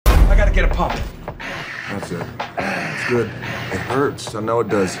gotta get a pump. That's it. It's good. It hurts. I know it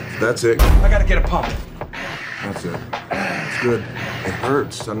does. That's it. I gotta get a pump. That's it. It's good. It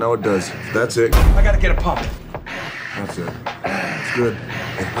hurts. I know it does. That's it. I gotta get a pump. That's it. It's good.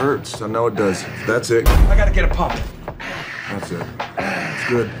 It hurts. I know it does. That's it. I gotta get a pump. That's it. It's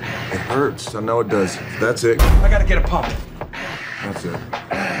good. It hurts. I know it does. That's it. I gotta get a pump. That's it.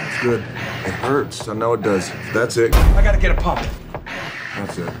 It's good. It hurts. I know it does. That's it. I gotta get a pump.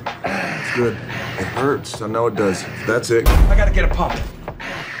 That's it. It's good. It hurts. I know it does. That's it. I gotta get a pump.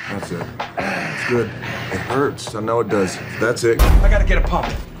 That's it. It's good. It hurts. I know it does. That's it. I gotta get a pump.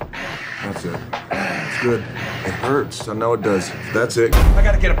 That's it. It's good. It hurts. I know it does. That's it. I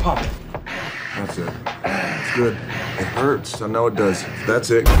gotta get a pump. That's it. It's good. It hurts. I know it does.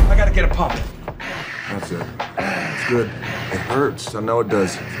 That's it. I gotta get a pump. That's it. It's good. It hurts. I know it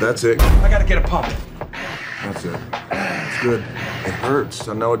does. That's it. I gotta get a pump. That's it. It's good. It hurts. I know it does. That's it. I gotta get a pump. That's it. It's good. It hurts. I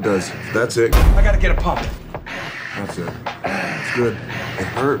know it does. That's it. I gotta get a pump. That's it. It's good. It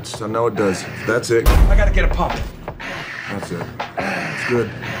hurts. I know it does. That's it. I gotta get a pump. That's it. It's good.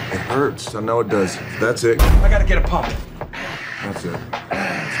 It hurts. I know it does. That's it. I gotta get a pump. That's it.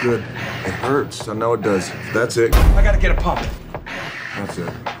 It's good. It hurts. I know it does. That's it. I gotta get a pump. That's it.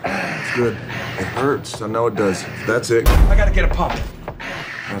 It's good. It hurts. I know it does. That's it. I gotta get a pump. That's it. It's good. It hurts. I know it does. That's it. I gotta get a pump.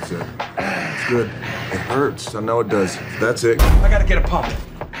 That's it. It's good. It hurts. I know it does. That's it. I gotta get a pump.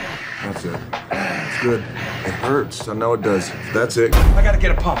 That's it. It's good. It hurts. I know it does. That's it. I gotta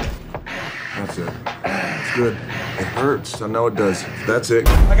get a pump. That's it. It's good. It hurts. I know it does. That's it.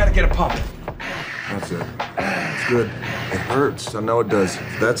 I gotta get a pump. That's it. It's good. It hurts. I know it does.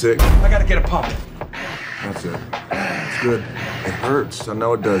 That's it. I gotta get a pump. That's it. It's good. It hurts. I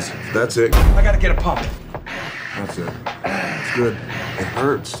know it does. That's it. I gotta get a pump. That's it. It's good. It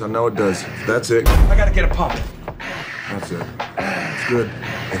hurts. I know it does. That's it. I gotta get a pump. That's it. It's good.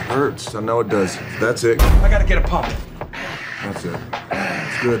 It hurts. I know it does. That's it. I gotta get a pump. That's it.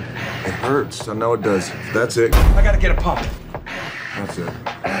 It's good. It hurts. I know it does. That's it. I gotta get a pump. That's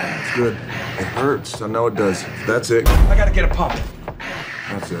it. It's good. It hurts. I know it does. That's it. I gotta get a pump.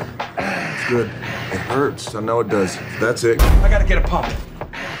 That's it. It's good. It hurts. I know it does. That's it. I gotta get a pump.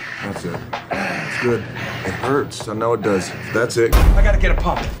 That's it. It's good. It hurts. I know it does. That's it. I gotta get a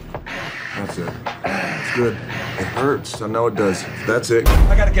pump. That's it. It's good. It hurts. I know it does. That's it.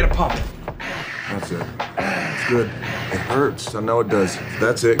 I gotta get a pump. That's it. It's good. It hurts. I know it does.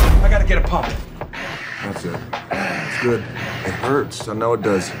 That's it. I gotta get a pump. That's it. It's good. It hurts. I know it does.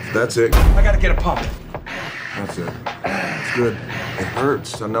 That's it. I gotta get a pump. That's it. It's good. It hurts. I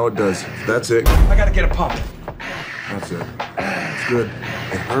know it does. That's it. I gotta get a pump. That's it. It's good.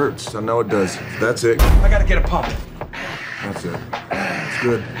 It hurts. I know it does. That's it. I gotta get a pump. That's it. It's good.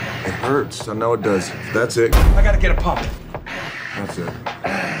 It hurts. I know it does. That's it. I gotta get a pump. That's it.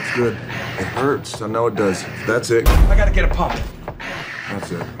 It's good. It hurts. I know it does. That's it. I gotta get a pump. That's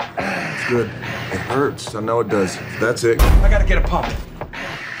it. It's good. It hurts. I know it does. That's it. I gotta get a pump.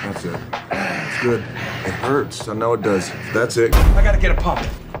 That's it. It's good. It hurts. I know it does. That's it. I gotta get a pump.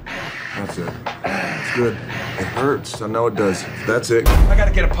 That's it. It's good. It hurts. I know it does. That's it. I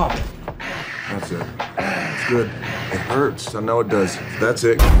gotta get a pump. That's it. It's good. It hurts. I know it does. That's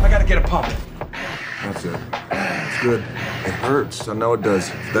it. I gotta get a pump. That's it. It's good. It hurts. I know it does.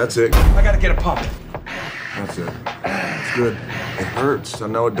 That's it. I gotta get a pump. That's it. It's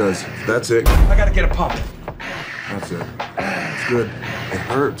good. It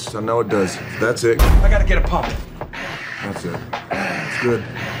hurts. I know it does. That's it. I gotta get a pump. That's it. It's good.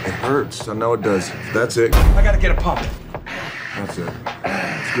 It hurts. I know it does. That's it. I gotta get a pump. That's it. It's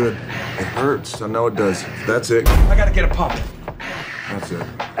good. It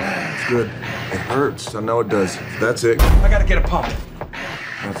hurts. I know it does. That's it. I gotta get a pump.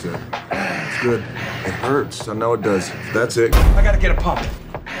 That's it. It's good. It hurts. I know it does. That's it. I gotta get a pump.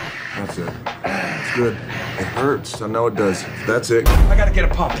 That's it. It's good. It hurts. I know it does. That's it. I gotta get a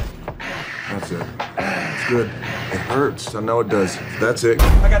pump. That's it. It's good. It hurts. I know it does. That's it.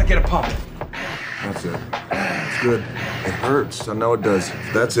 I gotta get a pump. That's it. It's good. It hurts. I know it does.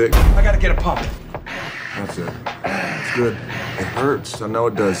 That's it. I gotta get a pump. That's it. It's good. It hurts. I know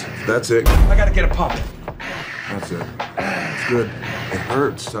it does. That's it. I gotta get a pump. That's it. It's good. It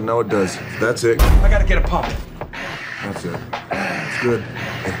hurts. I know it does. That's it. I gotta get a pump. That's it. It's good.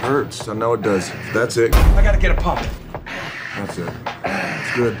 It hurts. I know it does. That's it. I gotta get a pump. That's it.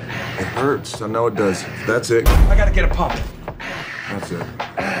 It's good. It hurts. I know it does. That's it. I gotta get a pump. That's it.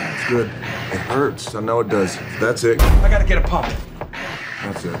 It's good. It hurts. I know it does. That's it. I gotta get a pump.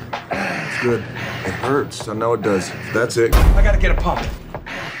 That's it. It's good. It hurts. I know it does. That's it. I gotta get a pump.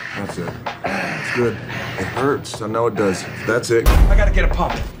 That's it. It's good. It hurts. I know it does. That's it. I gotta get a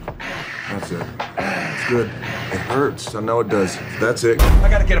pump. That's it. It's good. It hurts. I know it does. That's it. I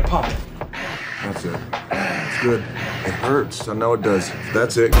gotta get a pump. That's it. It's good. It hurts. I know it does.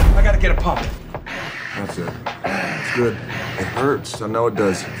 That's it. I gotta get a pump. That's it. It's good. It hurts. I know it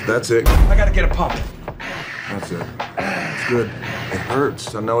does. That's it. I gotta get a pump. That's it. It's good. It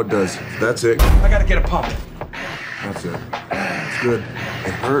hurts. I know it does. That's it. I gotta get a pump. That's it. It's good.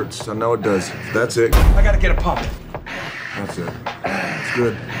 It hurts. I know it does. That's it. I gotta get a pump. That's it. It's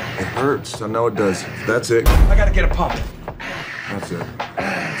good. It hurts. I know it does. That's it. I gotta get a pump. That's it.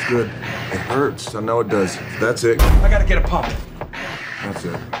 It's good. It hurts. I know it does. That's it. I gotta get a pump. That's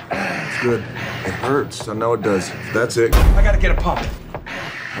it. It's good. It hurts. I know it does. That's it. I gotta get a pump.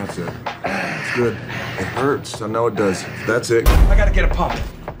 That's it. It's good. It hurts. I know it does. That's it. I gotta get a pump.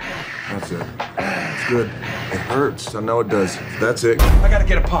 That's it. It's good. It hurts. I know it does. That's it. I gotta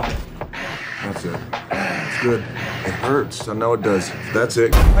get a pump. That's it. It's good. It hurts. I know it does. That's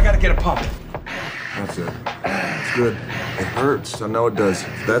it. I gotta get a pump. That's it. It's good. It hurts. I know it does. That's it. I gotta get a pump. That's it. It's good. It hurts. I know it does.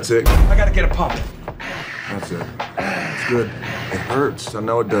 That's it. I gotta get a pump. That's it. It's good. It hurts. I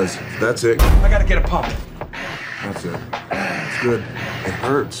know it does. That's it. I gotta get a pump. That's it. It's good. It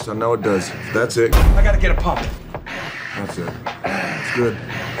hurts. I know it does. That's it. I gotta get a pump. That's it. It's good.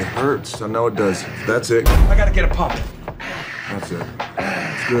 It hurts. I know it does. That's it. I gotta get a pump. That's it.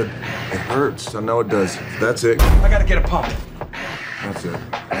 It's good. It hurts. I know it does. That's it. I gotta get a pump. That's it. It's good. It hurts. I know it does. That's it. I gotta get a pump. That's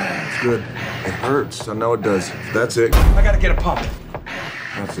it. It's good. It hurts. I know it does. That's it. I gotta get a pump.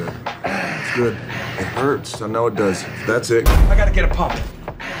 That's it. It's good. It hurts. I know it does. That's it. I gotta get a pump.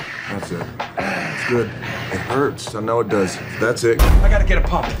 That's it. It's good. It hurts. I know it does. That's it. I gotta get a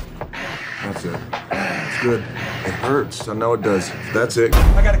pump. That's it. It's good. It hurts. I know it does. That's it. I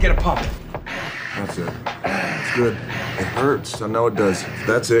gotta get a pump. That's it. It's good. It hurts. I know it does.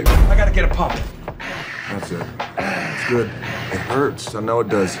 That's it. I gotta get a pump. That's it. It's good. It hurts. I know it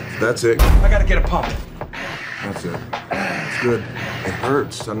does. That's it. I gotta get a pump. That's it. It's good. It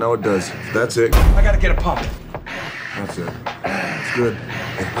hurts. I know it does. That's it. I gotta get a pump. That's it. It's good.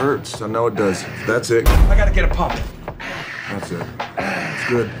 It hurts. I know it does. That's it. I gotta get a pump. That's it. It's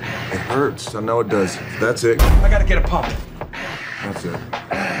good. It hurts. I know it does. That's it. I gotta get a pump. That's it.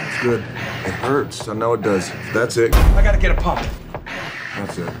 It's good. It hurts. I know it does. That's it. I gotta get a pump.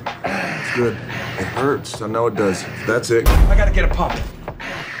 That's it. It's good. It hurts. I know it does. That's it. I gotta get a pump.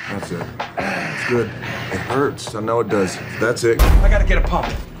 That's it. It's good. It hurts. I know it does. That's it. I gotta get a pump.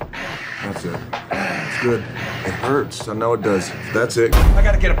 That's it. It's good. It hurts. I know it does. That's it. I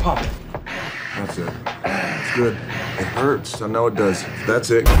gotta get a pump. That's it. It's good. It hurts. I know it does.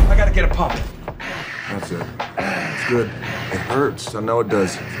 That's it. I gotta get a pump. That's it. It's good. It hurts. I know it does.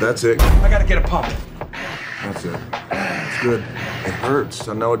 That's it. I gotta get a pump. That's it. It's good. It hurts.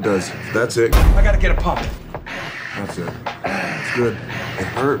 I know it does. That's it. I gotta get a pump. That's it. It's good.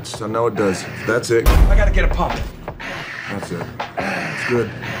 It hurts. I know it does. That's it. I gotta get a pump. That's it. It's good.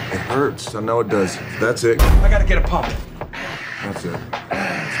 It hurts. I know it does. That's it. I gotta get a pump. That's it.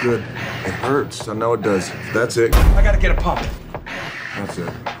 It's good. It hurts. I know it does. That's it. I gotta get a pump. That's it.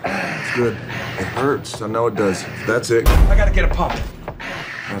 It's good. It hurts. I know it does. That's it. I gotta get a pump.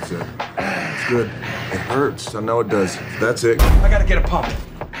 That's it. It's good. It hurts. I know it does. That's it. I gotta get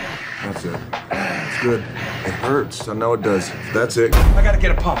a pump. That's it. It's good. It hurts. I know it does. That's it. I gotta get a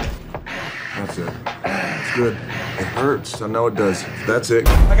pump. That's it. It's good. It hurts. I know it does. That's it.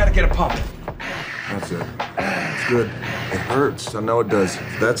 I gotta get a pump.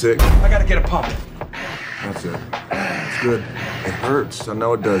 That's it. It's good. It hurts. I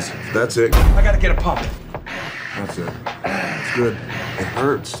know it does. That's it. I gotta get a pump. That's it. It's good. It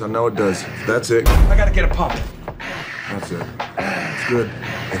hurts. I know it does. That's it.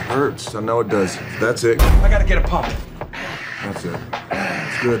 I gotta get a pump. That's it.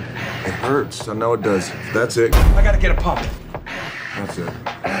 It's good. It hurts. I know it does. That's it. I gotta get a pump. That's it.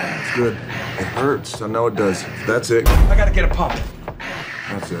 It's good. It hurts. I know it does. That's it. I gotta get a pump.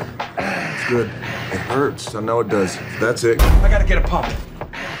 That's it. It's good. It hurts. I know it does. That's it. I gotta get a pump.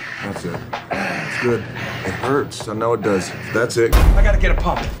 That's it. It's good. It hurts. I know it does. That's it. I gotta get a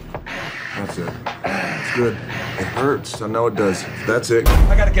pump. That's it. It's good. It hurts. I know it does. That's it.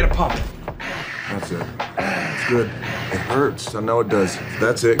 I gotta get a pump. That's it. It's good. It hurts. I know it does.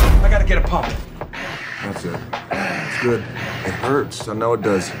 That's it. I gotta get a pump. That's it. It's good. It hurts. I know it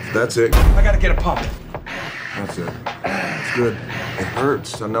does. That's it. I gotta get a pump. That's it. It's good. It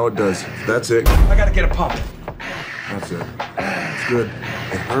hurts. I know it does. That's it. I gotta get a pump. That's it. It's good.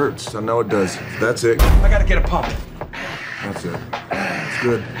 It hurts. I know it does. That's it. I gotta get a pump. That's it. It's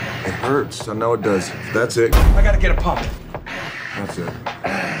good. It hurts. I know it does. That's it. I gotta get a pump. That's it.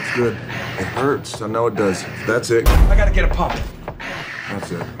 It's good. It hurts. I know it does. That's it. I gotta get a pump.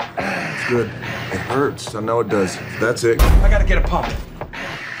 That's it. It's It's good. It hurts. I know it does. That's it. I gotta get a pump.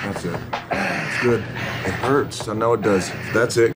 That's it. It's good. It hurts. I know it does. That's it.